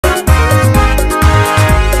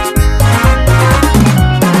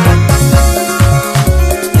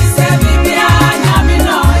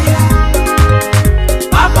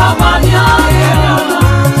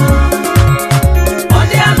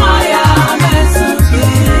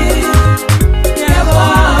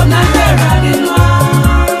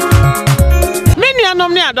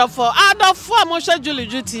Adolfo, Julie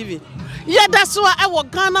Juu Tv. Yeah, that's why I was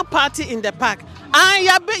Ghana party in the park. And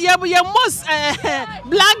your most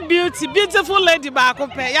black beauty, beautiful lady back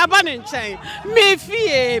up here. You're burning chain.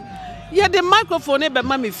 Mefie. Yeah, the microphone, but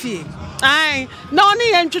Mefie. Aye, no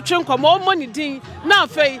only entertain come more money ding. Now,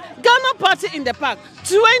 Ghana party in the park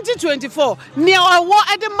 2024. Near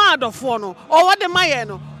what at the mad of one or what the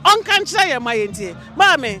Mayano. On can't say my auntie.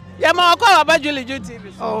 Mammy, Yama about Julie Juu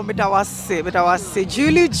TV. Oh, but I was say,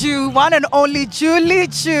 Julie Juu, one and only Julie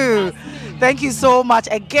Juu. Thank you so much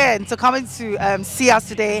again for coming to see us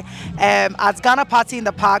today at Ghana Party in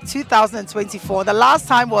the Park 2024. The last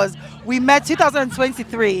time we met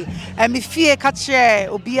 2023. And Mefie kache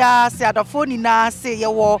obia se adofoni na se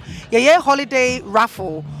ye holiday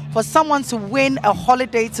raffle for someone to win a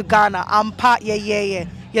holiday to Ghana. Ampa ye.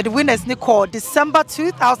 The winners Nicole December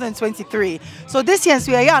 2023. So this year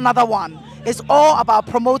we are another one. It's all about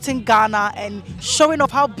promoting Ghana and showing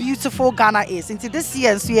off how beautiful Ghana is. Into this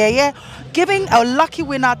year we are giving a lucky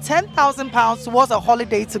winner £10,000 towards a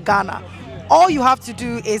holiday to Ghana. All you have to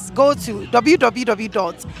do is go to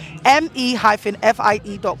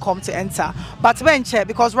www.me-fie.com to enter. But when check,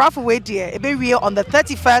 because raffle way dear, it be real on the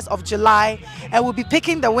 31st of July, and we'll be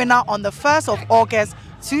picking the winner on the 1st of August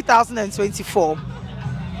 2024.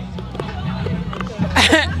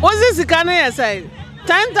 What's this Ghana say?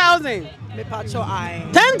 10,000.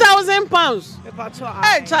 10,000 pounds.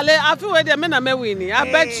 Hey, Charlie, I feel where the men are winning. I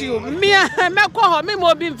bet you. Me call her, me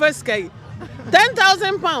more being first guy.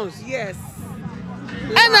 10,000 pounds. Yes.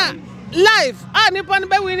 And live. Nippon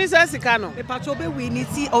be winning Sasicano. The patrol be winning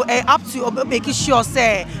up to making sure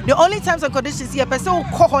say the only times and conditions here, person will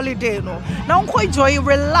call holiday. No. Now quite enjoy,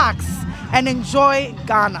 relax, and enjoy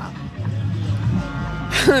Ghana.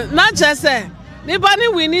 Not just say. Nibani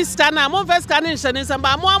winning scanner, mo first scanning shenin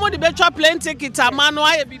samba. Mo amo the better plane ticket. Manu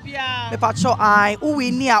aye bibia. The patrol aye. We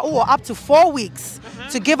near up to 4 weeks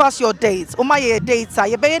to give us your dates. My dates are.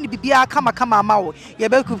 You be any bibia kama mao. You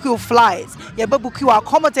be book your flights. You be book your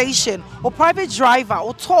accommodation or private driver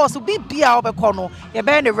or tours. So be bia obe kono. You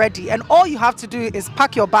be any ready. And all you have to do is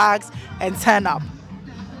pack your bags and turn up.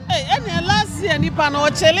 Hey, any last year nipa no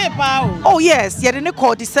chele pa. Oh yes, you didn't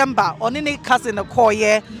call December. Only cousin a call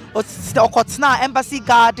yeah. Or Embassy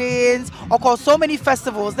Gardens, or call so many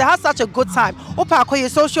festivals. They have such a good time. Opa call your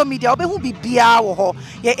social media. Ope who be bia or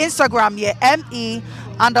your Instagram, your me_fie.com.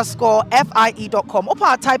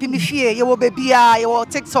 Opa type in Mefie. You will be bia. You will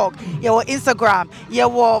TikTok. You will Instagram. You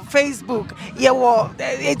will Facebook. You will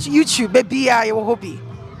YouTube. Be bia. You will hobby.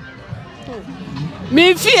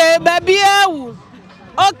 Mefie baby.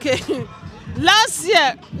 Okay. Last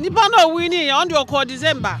year, nipa no winning on your call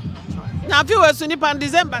December. Now, if you were to Nipan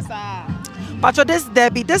December, sir. But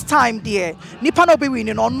this time, dear, Nipan will be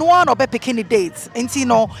winning on no one or be picking the dates. And you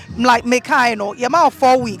know, like Mekaino, you have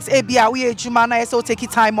 4 weeks. ABA, we Jumana, so take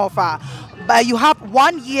your time off. But you have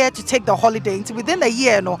 1 year to take the holiday. Into within the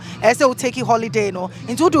year, no, as will take your holiday, no.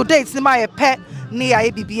 Into the dates, my pet near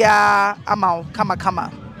ABBA amount,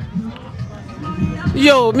 kama.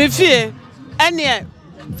 Yo, Mefie, any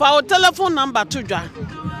for our telephone number to join.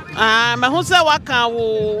 My who say what can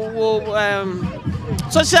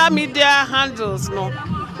social media handles no.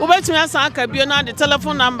 We bet me answer can be na the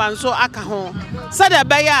telephone number and so aka ho. Say the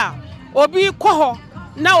beya obi kɔ hɔ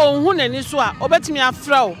na ohun nani so a obet me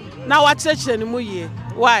afra na wa kyerɛkyerɛ ne mu yie.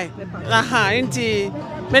 Why? Inti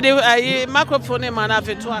me the microphone man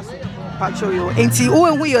afeto as. Patrol yo. Inti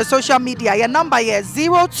who your social media your number here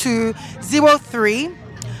 0203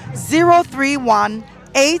 031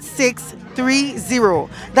 8630.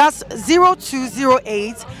 That's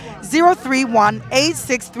 0208 031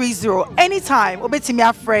 8630. Anytime, obetimi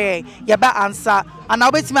afre, you better answer, and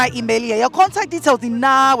I'll bet my email your contact details in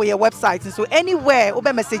now with your website. And so anywhere,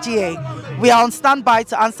 obe message here, we are on standby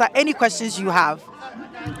to answer any questions you have.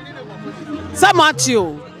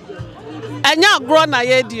 Samatio, enya grow na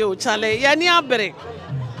yedio chale, yani abere.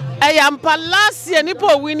 Eyampa last year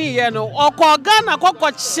nipo winning ye no, oko Ghana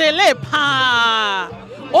koko chele pa.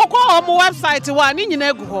 Oko omo website wa ni nyina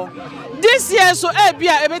egu ho. This year so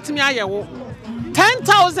bia ebetimi ayewo.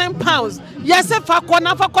 £10,000. Yes, fa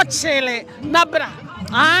kona fa ko chele na bra.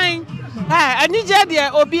 Ai. Ani je de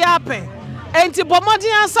obi ape. Enti bomodi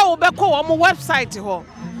ansa wo be ko omo website ho.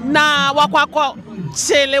 Na wakwakọ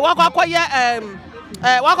chele wakwakọ ye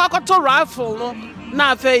wakwakọ to rifle no.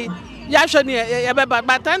 Na fe ya hwe ne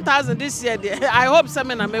but 10,000 this year there. I hope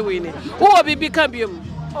seminar may win. Who will be become you?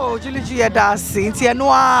 Oh, Julie Juu Tv. Say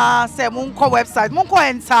munko website, munko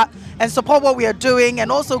enter and support what we are doing, and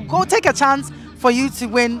also go take a chance for you to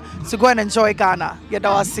win to go and enjoy Ghana.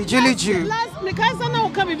 Yedawasi Julie Juu. Last because I know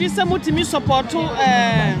come be some multi support to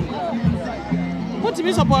What to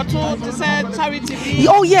be support to say charity?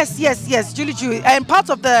 Oh yes, Julie Juu. And part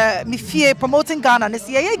of the Mefie promoting Ghana this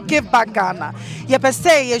year, give back Ghana. Yeah, per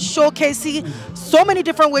se, showcasing so many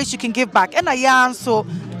different ways you can give back. And so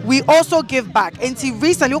we also give back. And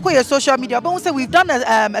recently, look at your social media. But we say we've done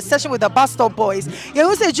a session with the bus stop boys. Yeah,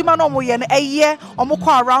 we say a year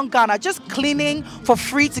around Ghana, just cleaning for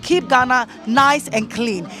free to keep Ghana nice and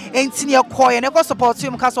clean. And and support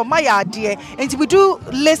you because of my idea. And we do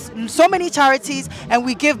list so many charities and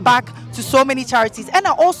we give back to so many charities. And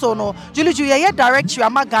I also know Julie Juu direct you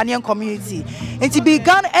my Ghanaian community. And to be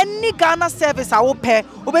any Ghana service I will pay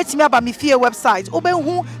over to me about Mefie website,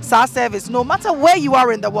 service, no matter where you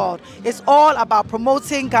are in the world. It's all about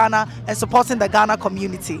promoting Ghana and supporting the Ghana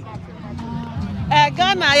community.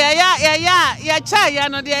 Ghana,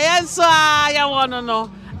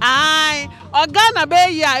 I Ghana be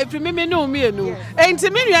ya if me no me no.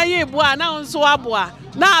 Enti me nua ye boa na nso aboa.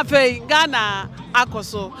 Na afei Ghana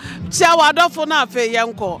akoso. Chia wadofo na afei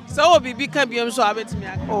yenko. Se obi bi ka biem so abetimi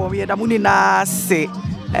aka. Oh, yeah, da muni na say.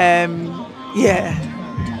 Yeah.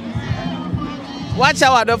 What chia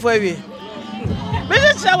wadofo awie? Me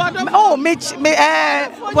chia wadofo. Oh, me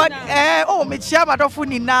what me chia wadofo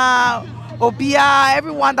ni na Obia,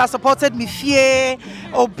 everyone that supported Mefie,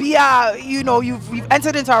 Obia, you know, you've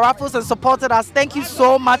entered into our raffles and supported us. Thank you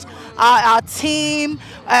so much. Our team,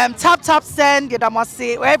 Tap Send,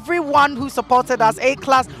 everyone who supported us,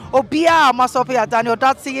 A-Class, Obia, Masopia, Daniel,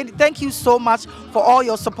 thank you so much for all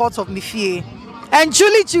your support of Mefie. And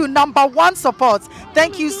Julie Juu, #1 support.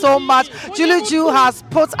 Thank you so much. Julie Juu has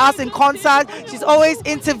put us in concert. She's always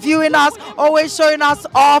interviewing us, always showing us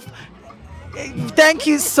off. Thank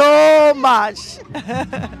you so much.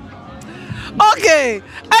 Okay,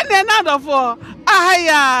 and then another for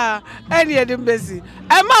any of them busy.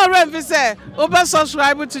 I'm already say,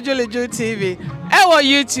 subscribe to Julie Juu TV. Ewo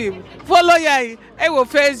YouTube, follow ye. Ewo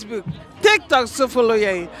Facebook, TikTok, so follow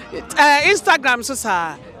ye. Instagram, so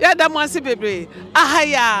sa. Yeah, that one see baby.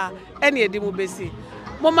 Any of them busy.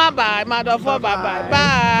 Mama bye, mother for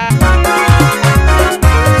bye.